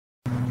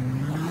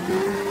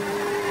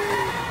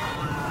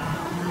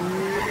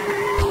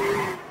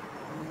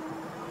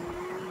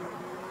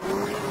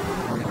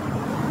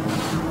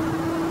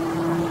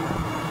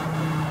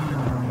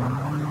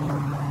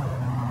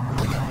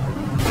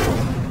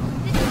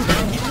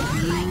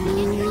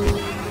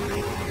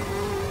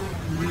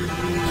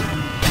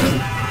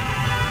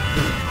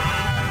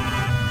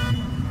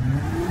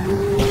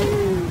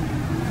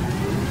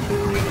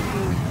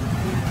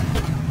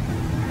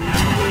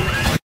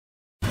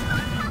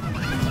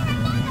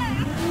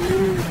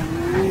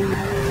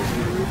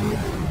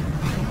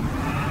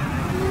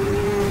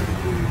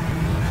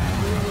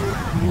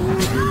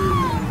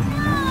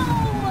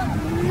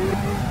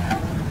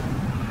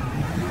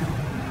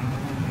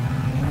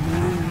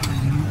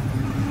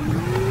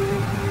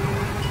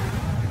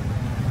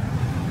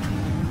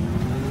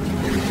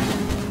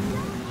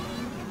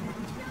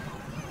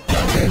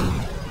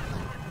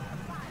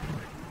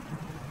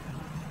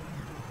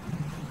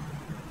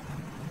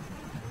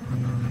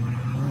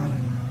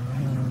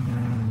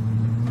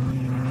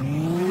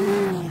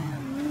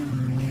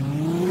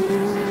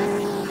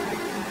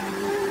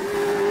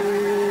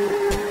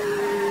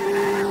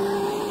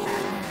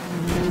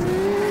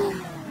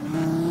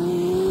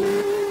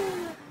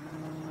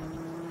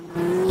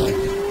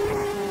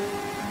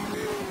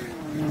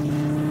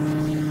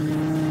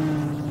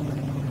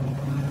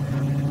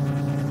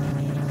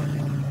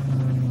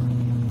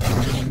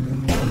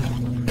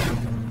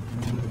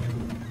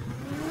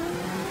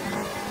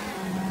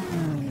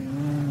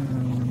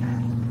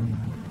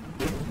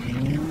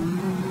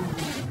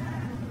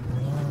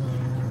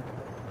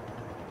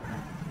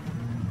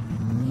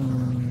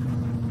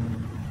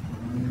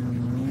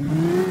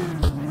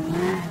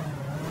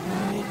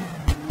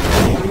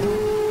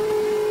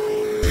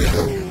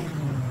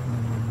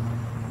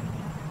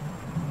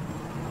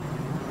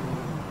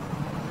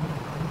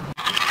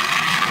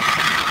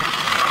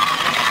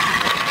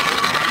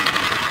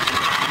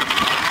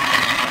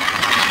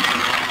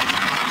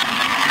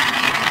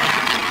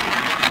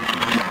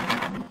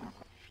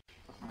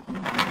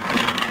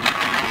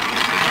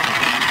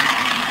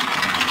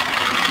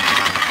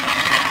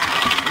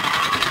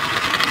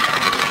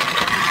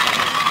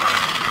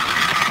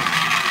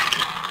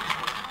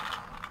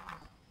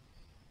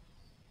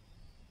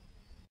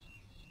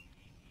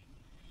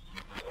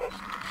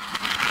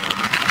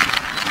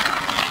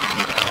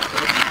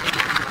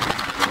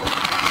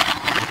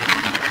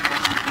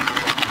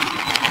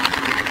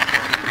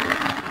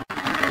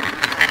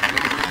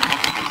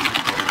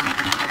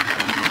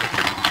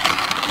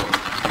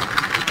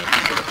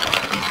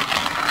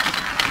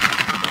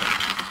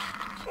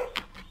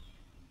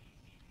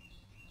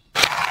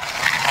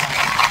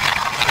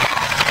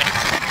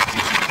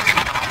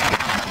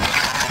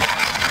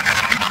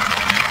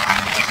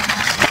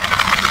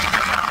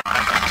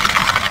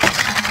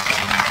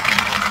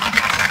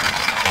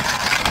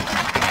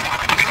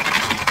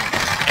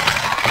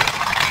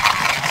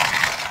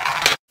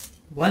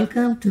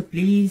Welcome to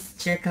Please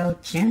Check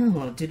Out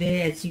channel.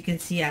 Today, as you can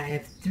see, I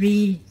have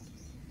 3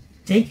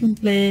 take and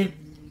play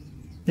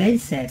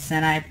sets,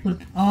 and I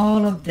put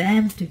all of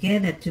them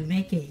together to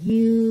make a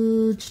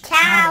huge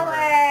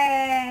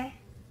tower.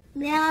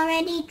 We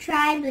already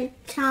tried with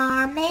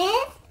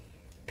Thomas,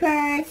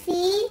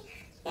 Percy,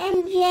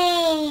 and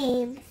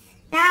James.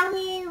 Now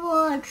we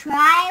will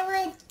try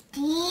with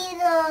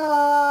Diesel.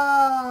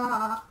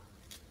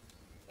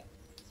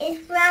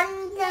 It's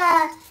from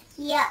the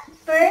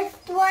first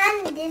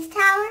one, this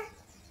tower.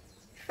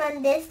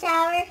 From this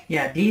tower.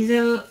 Yeah,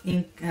 Diesel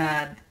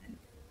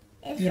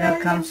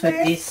comes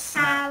with this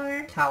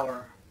tower.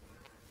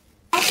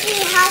 Let's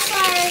see how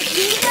far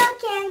Diesel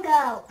can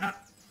go.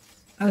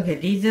 Okay,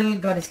 Diesel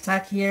got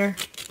stuck here.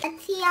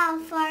 Let's see how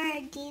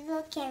far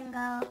Diesel can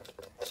go.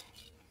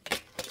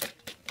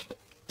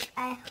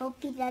 I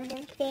hope he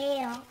doesn't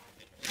fail.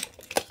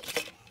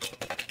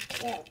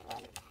 Good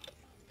one.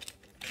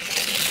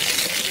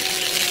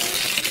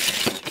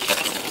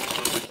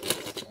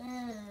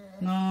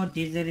 No,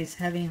 Diesel is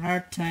having a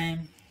hard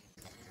time.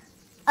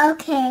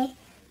 Okay,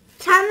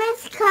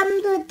 Thomas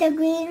comes with the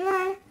green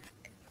one,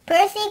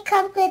 Percy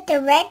comes with the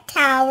red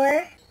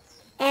tower,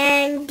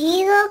 and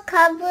Diesel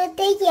comes with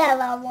the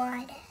yellow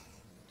one.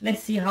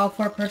 Let's see how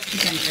far Percy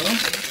can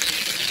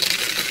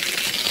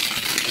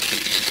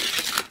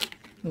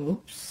go.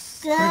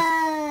 Oops.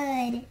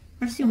 Good.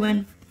 Percy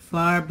went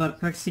far, but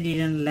Percy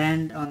didn't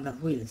land on the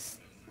wheels.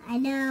 I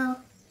know.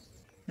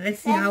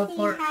 Let's see how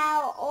far.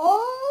 How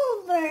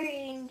over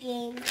in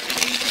James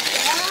can go.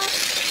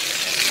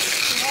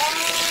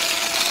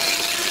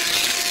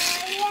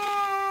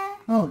 Yeah.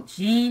 Oh,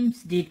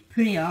 James did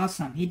pretty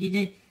awesome. He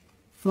didn't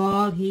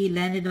fall. He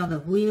landed on the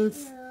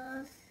wheels.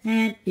 Yes.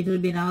 And it will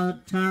be now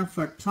turn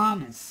for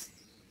Thomas.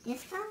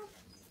 This one?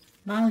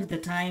 Now is the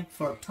time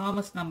for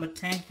Thomas number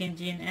tank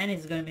engine, and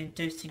it's going to be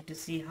interesting to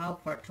see how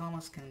far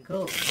Thomas can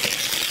go.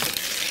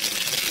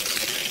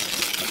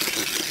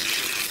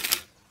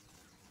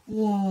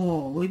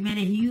 Whoa, we made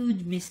a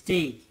huge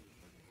mistake.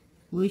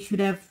 We should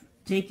have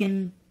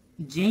taken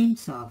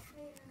James off.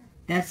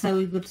 That's how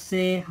we could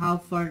say how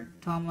far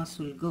Thomas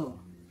will go.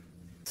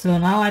 So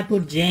now I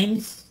put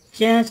James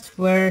just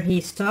where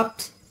he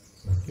stopped.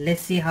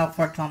 Let's see how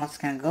far Thomas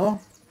can go.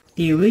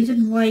 The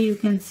reason why you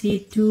can see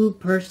 2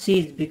 Percy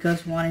is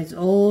because one is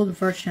old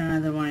version and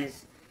another one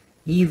is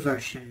new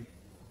version.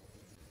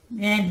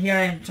 And here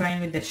I am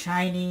trying with the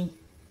shiny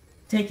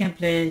take and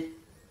play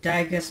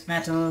Digress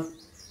Metal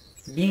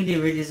newly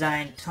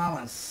redesigned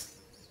Thomas.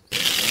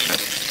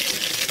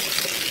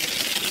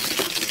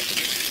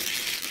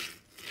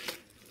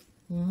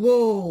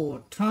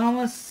 Whoa,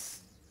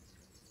 Thomas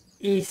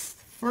is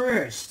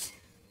first.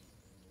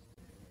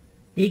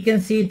 You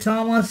can see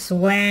Thomas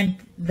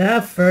went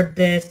the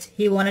furthest.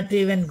 He wanted to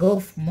even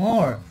go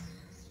more.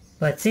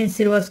 But since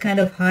it was kind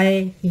of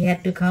high, he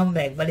had to come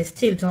back. But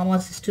still,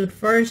 Thomas stood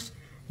first,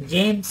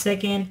 James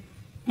second,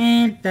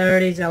 and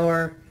third is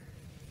our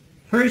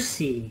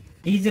Percy.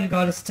 Diesel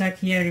got stuck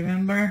here,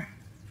 remember?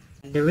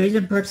 The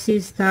reason Percy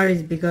is third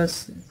is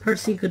because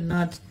Percy could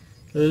not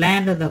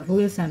land on the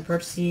wheels and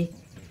Percy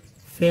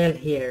failed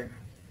here.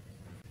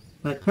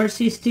 But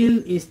Percy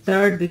still is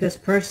third because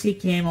Percy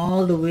came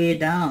all the way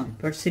down.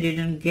 Percy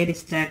didn't get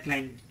stuck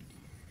like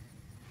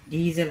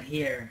Diesel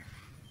here.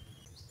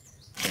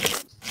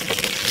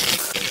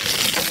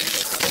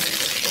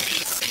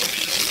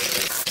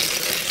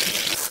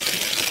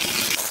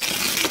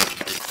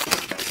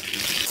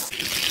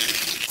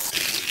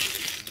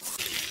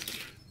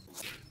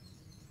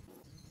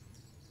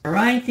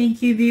 Alright,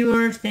 thank you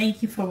viewers,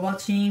 thank you for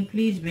watching.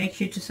 Please make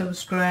sure to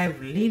subscribe,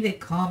 leave a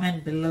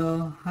comment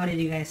below. How did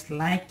you guys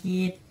like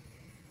it?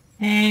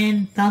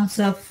 And thumbs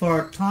up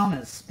for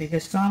Thomas,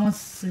 because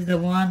Thomas is the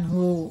one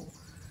who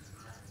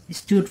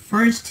stood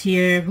first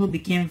here, who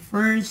became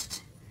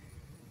first.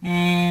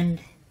 And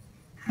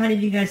how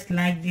did you guys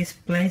like this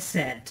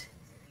playset?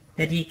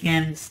 That you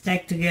can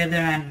stack together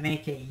and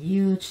make a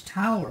huge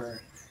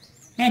tower.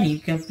 And you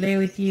can play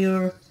with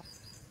your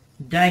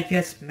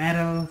Digress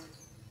Metal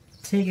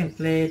take and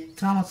play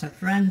Thomas and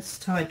Friends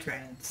toy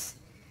trains.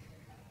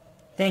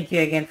 Thank you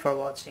again for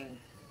watching.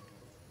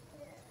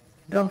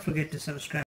 Don't forget to subscribe.